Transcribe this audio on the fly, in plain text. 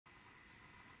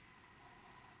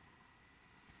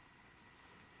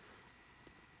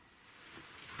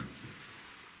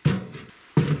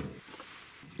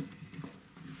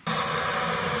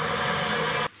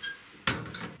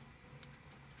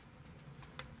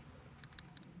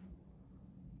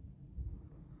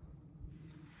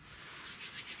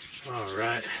All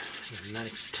right,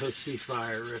 nice toasty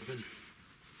fire ripping.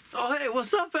 Oh hey,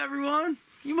 what's up everyone?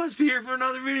 You must be here for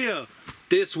another video.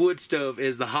 This wood stove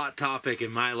is the hot topic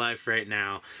in my life right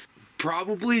now.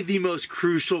 Probably the most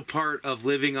crucial part of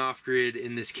living off-grid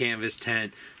in this canvas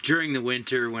tent during the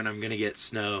winter when I'm gonna get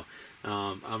snow.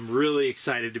 I'm really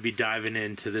excited to be diving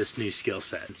into this new skill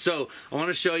set. So I want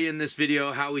to show you in this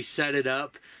video how we set it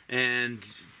up and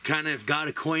kind of got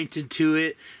acquainted to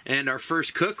it and our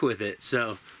first cook with it.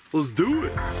 So let's do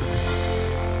it.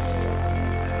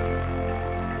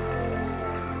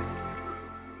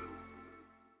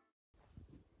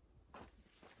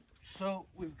 So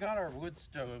we've got our wood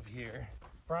stove here.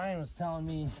 Brian was telling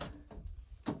me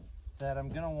that I'm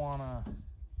gonna wanna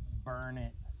burn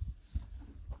it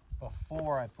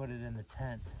before I put it in the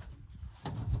tent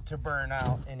to burn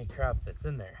out any crap that's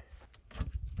in there.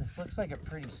 This looks like a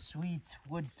pretty sweet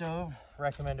wood stove,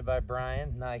 recommended by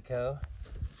Brian, Nyko.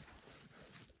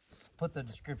 Put the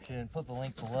description, put the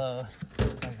link below, as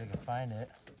long as I can find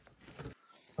it.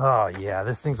 Oh yeah,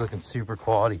 this thing's looking super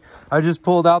quality. I just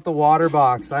pulled out the water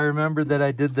box. I remembered that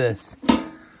I did this.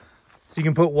 So you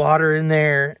can put water in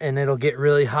there and it'll get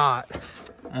really hot.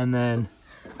 And then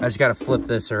I just gotta flip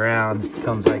this around. It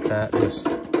comes like that just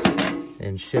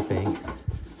in shipping.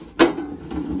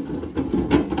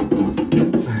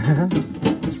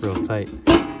 It's real tight.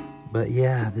 But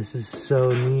yeah, this is so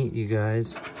neat, you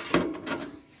guys.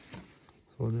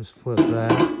 So we'll just flip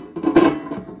that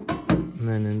and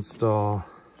then install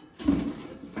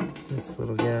this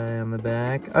little guy on the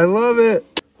back. I love it.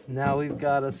 Now we've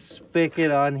got a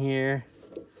spigot on here.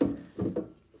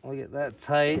 I'll get that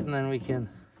tight and then we can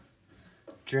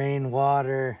drain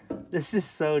water. This is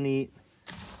so neat.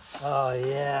 Oh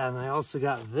yeah, and I also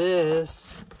got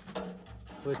this,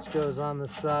 which goes on the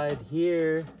side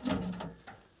here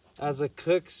as a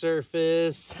cook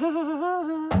surface.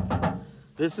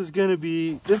 This is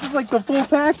like the full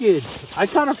package. I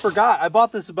kind of forgot. I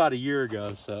bought this about a year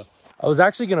ago, so. I was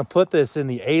actually gonna put this in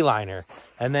the A-liner,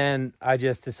 and then I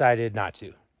just decided not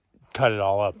to. Cut it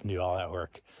all up and do all that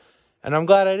work. And I'm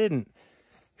glad I didn't,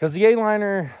 because the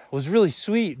A-liner was really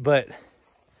sweet, but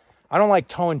I don't like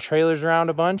towing trailers around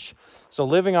a bunch. So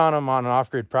living on them on an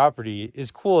off-grid property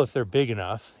is cool if they're big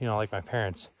enough, you know, like my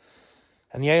parents.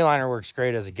 And the A-liner works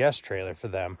great as a guest trailer for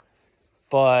them.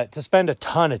 But to spend a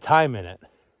ton of time in it,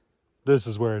 this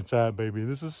is where it's at, baby.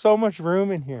 This is so much room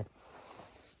in here.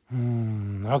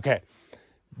 Okay.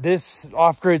 This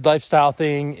off-grid lifestyle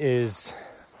thing is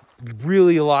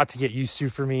really a lot to get used to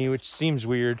for me, which seems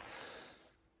weird.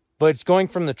 But it's going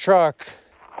from the truck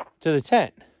to the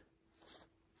tent.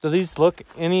 Do these look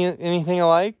anything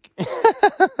alike?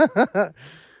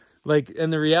 Like,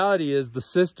 and the reality is the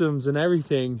systems and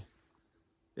everything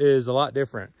is a lot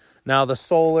different. Now the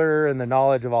solar and the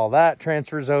knowledge of all that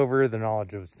transfers over, the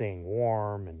knowledge of staying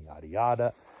warm and yada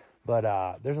yada.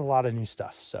 But there's a lot of new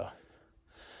stuff, so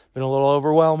been a little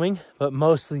overwhelming, but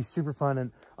mostly super fun.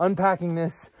 And unpacking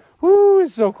this, woo,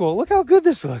 is so cool. Look how good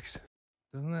this looks.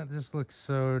 Doesn't that just look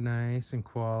so nice and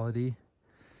quality?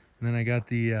 And then I got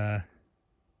the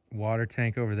water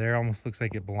tank over there. Almost looks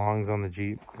like it belongs on the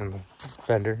Jeep and the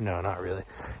fender. No, not really.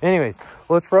 Anyways,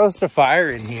 let's roast a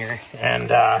fire in here and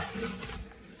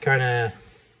kind of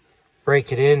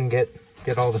break it in, get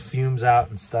all the fumes out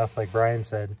and stuff like Brian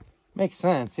said. Makes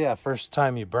sense. Yeah, first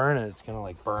time you burn it, it's gonna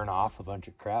like burn off a bunch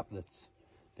of crap that's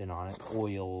been on it,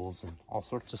 oils and all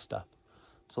sorts of stuff.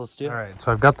 So let's do it. All right,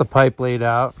 so I've got the pipe laid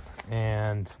out,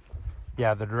 and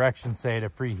yeah, the directions say to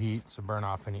preheat, so burn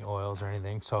off any oils or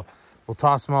anything. So we'll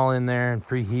toss them all in there and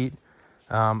preheat.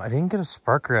 I didn't get a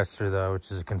spark arrestor though, which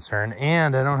is a concern,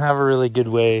 and I don't have a really good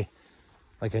way.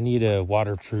 Like I need a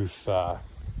waterproof, a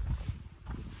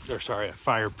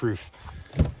fireproof,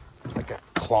 like a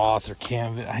cloth or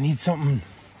canvas. I need something.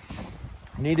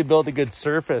 I need to build a good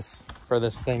surface for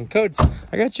this thing. Codes,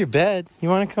 I got your bed. You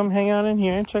want to come hang out in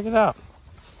here and check it out?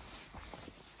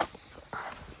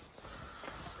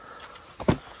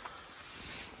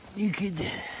 You could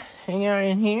hang out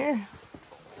in here.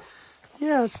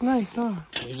 Yeah, it's nice, huh?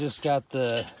 We just got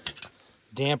the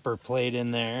damper plate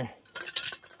in there.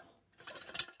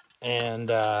 And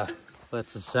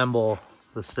let's assemble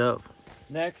the stove.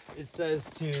 Next, it says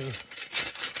to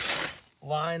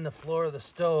line the floor of the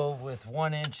stove with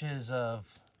 1 inch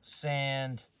of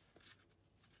sand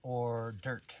or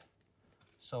dirt.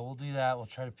 So we'll do that. We'll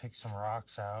try to pick some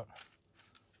rocks out.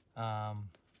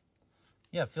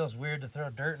 Yeah, it feels weird to throw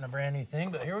dirt in a brand new thing,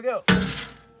 but here we go.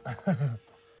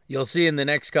 You'll see in the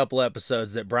next couple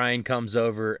episodes that Brian comes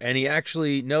over, and he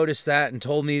actually noticed that and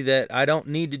told me that I don't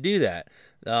need to do that.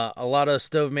 A lot of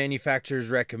stove manufacturers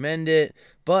recommend it,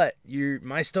 but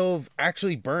my stove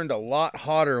actually burned a lot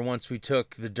hotter once we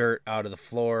took the dirt out of the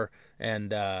floor,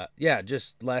 and yeah,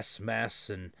 just less mess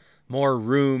and more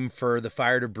room for the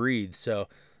fire to breathe. So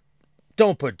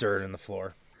don't put dirt in the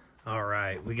floor. All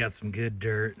right, we got some good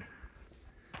dirt.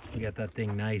 We got that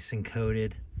thing nice and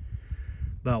coated,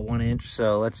 about 1 inch.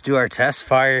 So let's do our test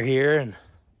fire here and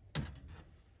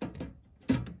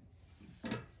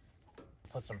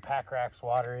put some Pack Racks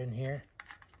water in here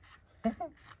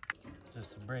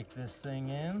just to break this thing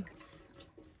in.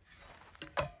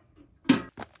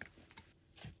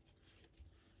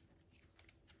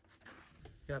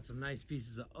 Got some nice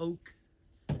pieces of oak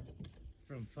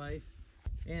from Fife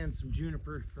and some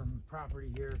juniper from the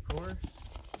property here, of course.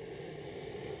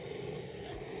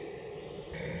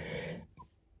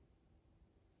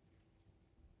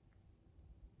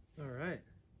 All right,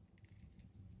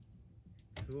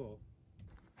 cool.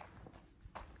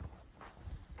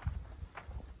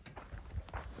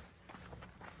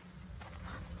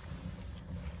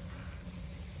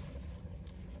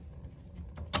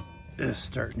 Just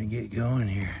starting to get going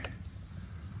here.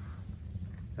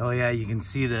 Oh yeah, you can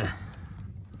see the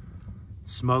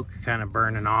smoke kind of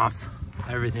burning off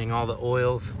everything, all the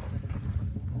oils.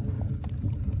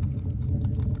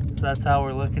 So that's how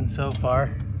we're looking so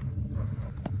far.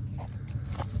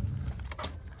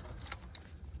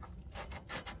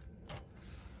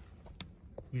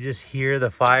 You just hear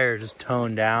the fire just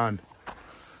tone down.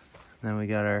 And then we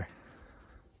got our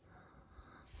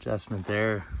adjustment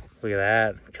there. Look at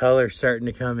that, color starting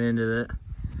to come into it.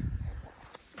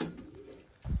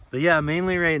 But yeah,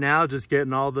 mainly right now, just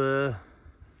getting all the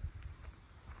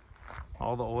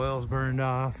oils burned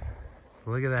off.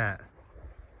 Look at that.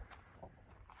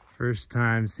 First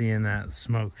time seeing that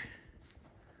smoke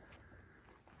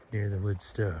near the wood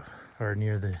stove, or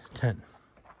near the tent.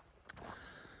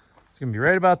 It's gonna be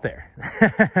right about there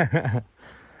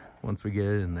once we get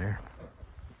it in there.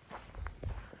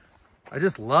 I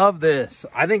just love this.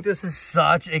 I think this is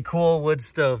such a cool wood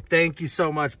stove. Thank you so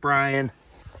much, Brian.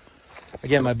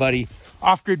 Again, my buddy,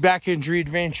 Off-Grid Backcountry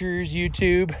Adventures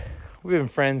YouTube. We've been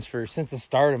friends since the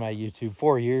start of my YouTube,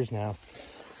 4 years now.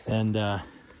 And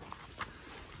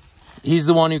he's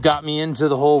the one who got me into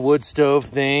the whole wood stove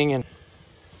thing.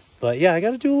 But yeah, I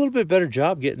got to do a little bit better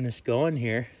job getting this going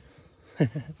here.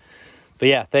 But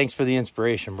yeah, thanks for the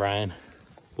inspiration, Brian.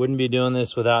 Wouldn't be doing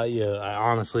this without you, I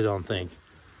honestly don't think.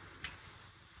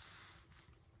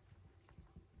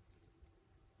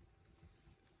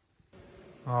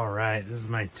 All right, this is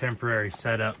my temporary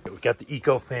setup. We got the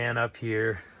eco fan up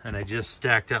here, and I just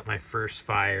stacked up my first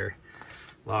fire,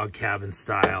 log cabin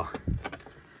style,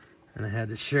 and I had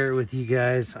to share it with you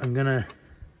guys. I'm gonna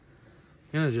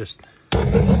just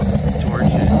torch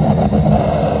it.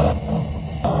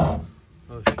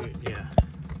 Oh shoot, yeah.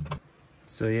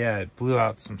 So yeah, it blew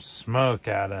out some smoke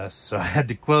at us, so I had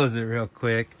to close it real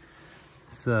quick.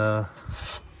 So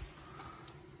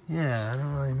yeah, I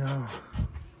don't really know.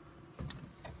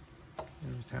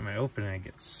 Every time I open it, I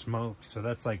get smoke. So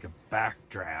that's like a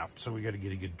backdraft. So we got to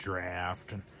get a good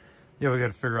draft. And yeah, we got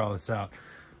to figure all this out.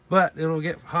 But it'll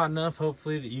get hot enough.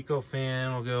 Hopefully the eco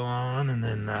fan will go on. And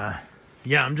then,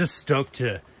 yeah, I'm just stoked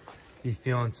to be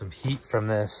feeling some heat from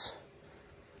this.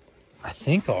 I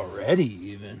think already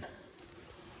even.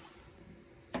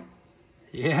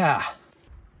 Yeah.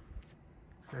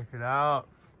 Check it out.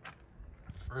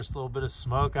 First little bit of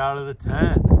smoke out of the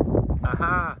tent.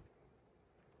 Aha.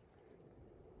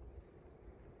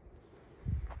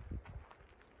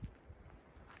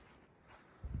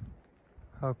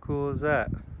 How cool is that?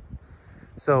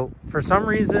 So for some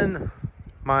reason,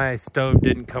 my stove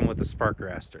didn't come with a spark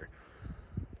arrestor.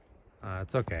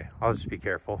 It's okay. I'll just be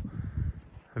careful.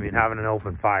 I mean, having an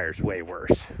open fire is way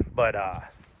worse. But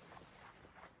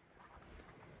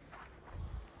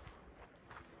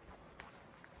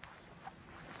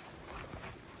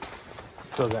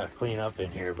still got to clean up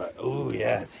in here. But oh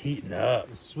yeah, it's heating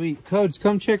up. Sweet. Codes,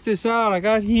 come check this out. I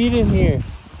got heat in here.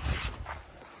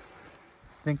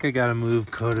 I think I gotta move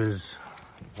Coda's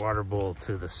water bowl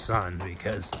to the sun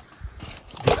because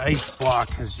the ice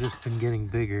block has just been getting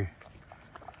bigger.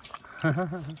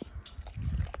 What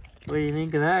do you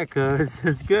think of that, Coda?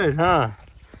 It's good, huh?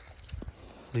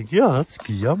 It's like, yeah, that's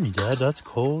yummy, Dad. That's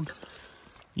cold.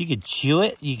 You could chew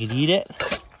it. You could eat it.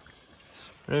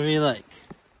 Whatever you like.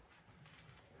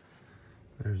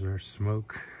 There's our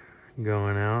smoke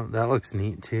going out. That looks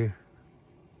neat, too.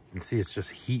 You can see it's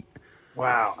just heat.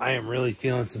 Wow, I am really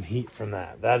feeling some heat from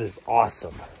that. That is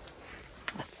awesome.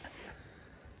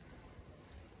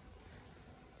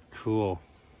 cool.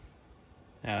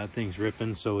 Yeah, that thing's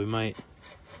ripping, so we might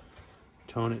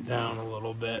tone it down a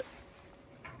little bit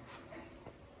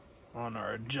on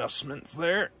our adjustments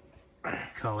there.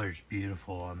 Color's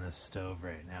beautiful on this stove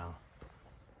right now.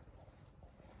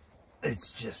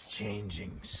 It's just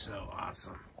changing, so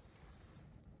awesome.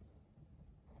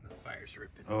 The fire's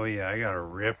ripping. Oh yeah, I got a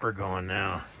ripper going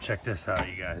now. Check this out,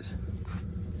 you guys.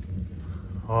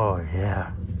 Oh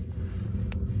yeah.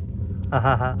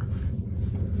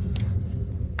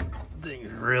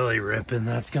 Thing's really ripping.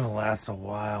 That's gonna last a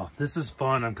while. This is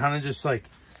fun. I'm kind of just like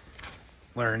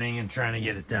learning and trying to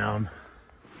get it down.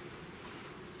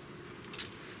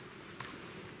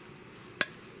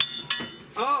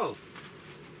 Oh,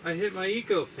 I hit my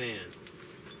eco fan.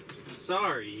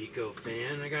 Sorry, eco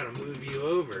fan. I gotta move you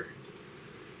over.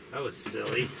 That was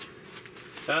silly.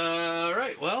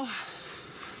 Right, well,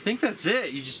 I think that's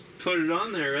it. You just put it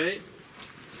on there, right?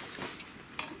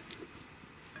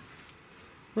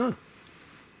 Huh.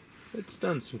 It's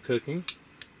done some cooking.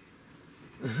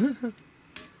 Gonna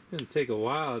take a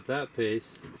while at that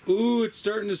pace. Ooh, it's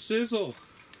starting to sizzle.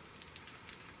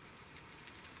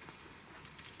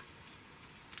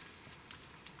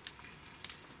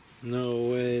 No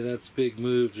way, that's big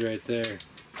moves right there.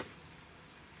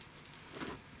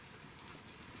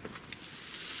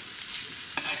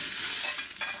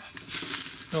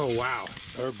 Oh wow,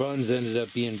 our buns ended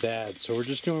up being bad, so we're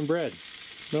just doing bread.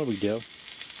 No big deal.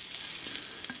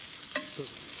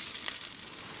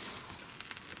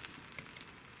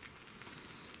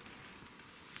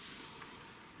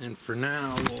 And for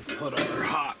now, we'll put our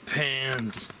hot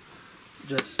pans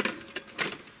just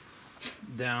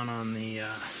down on the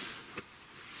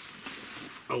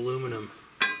aluminum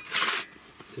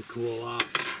to cool off.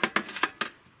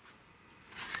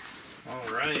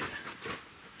 All right.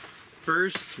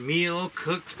 First meal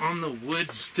cooked on the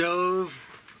wood stove,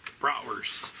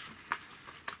 bratwurst.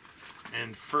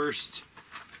 And first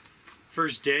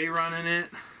day running it.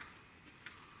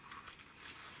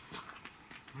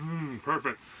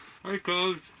 Perfect. Hey,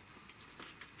 cuz.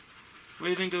 What do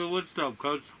you think of the wood stove,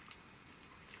 cuz?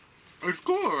 It's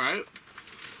cool, right?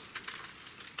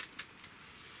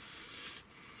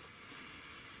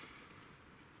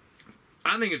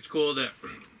 I think it's cool that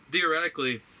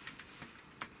theoretically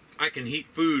I can heat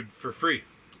food for free.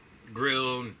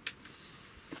 Grill and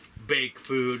bake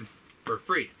food for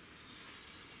free.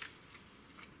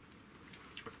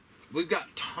 We've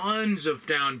got tons of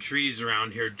downed trees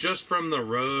around here just from the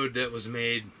road that was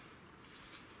made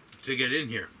to get in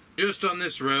here. Just on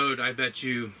this road, I bet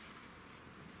you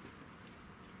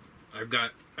I've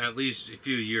got at least a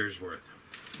few years worth.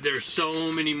 There's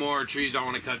so many more trees I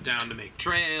want to cut down to make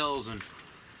trails and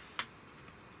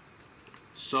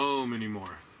so many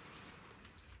more.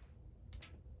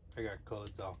 I got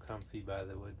clothes all comfy by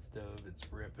the wood stove. It's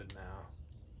ripping now.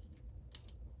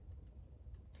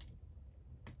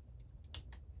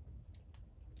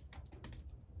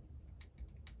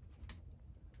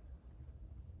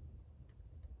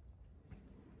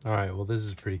 All right, well, this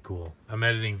is pretty cool. I'm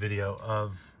editing video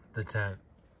of the tent,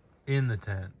 in the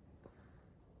tent,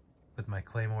 with my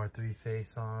Claymore 3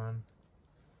 face on.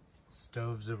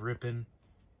 Stoves are ripping.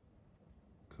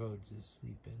 Codes is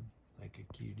sleeping like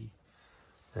a cutie.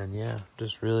 And yeah,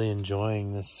 just really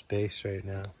enjoying this space right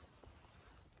now.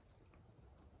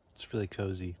 It's really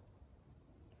cozy.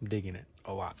 I'm digging it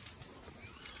a lot.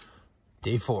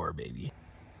 Day 4, baby.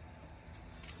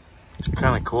 It's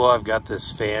kind of cool. I've got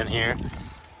this fan here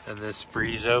and this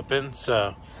breeze open,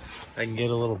 so I can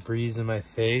get a little breeze in my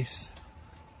face.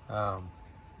 A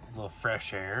little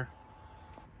fresh air.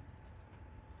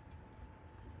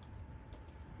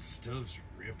 Stove's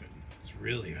ripping. It's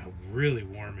really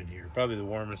warm in here. Probably the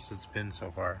warmest it's been so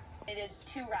far.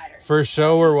 First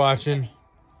show we're watching,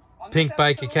 Pink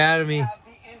Bike Academy.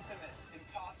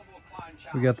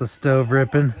 We got the stove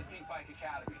ripping.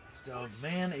 Stove,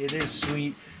 man, it is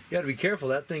sweet. You gotta be careful.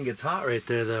 That thing gets hot right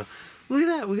there, though. Look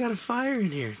at that, we got a fire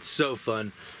in here. It's so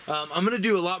fun. I'm gonna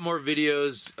do a lot more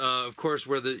videos, of course,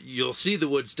 where you'll see the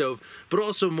wood stove, but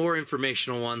also more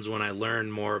informational ones when I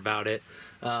learn more about it.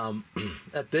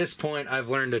 At this point, I've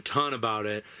learned a ton about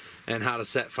it and how to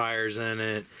set fires in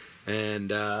it and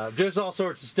just all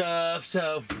sorts of stuff.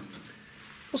 So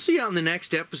we'll see you on the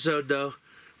next episode, though.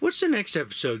 What's the next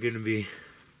episode gonna be?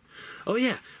 Oh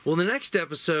yeah, well, the next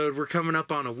episode, we're coming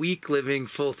up on a week living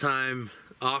full-time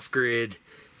off-grid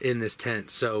in this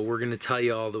tent, so we're going to tell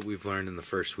you all that we've learned in the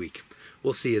first week.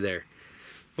 We'll see you there.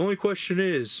 The only question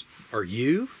is, are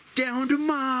you down to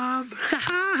mob?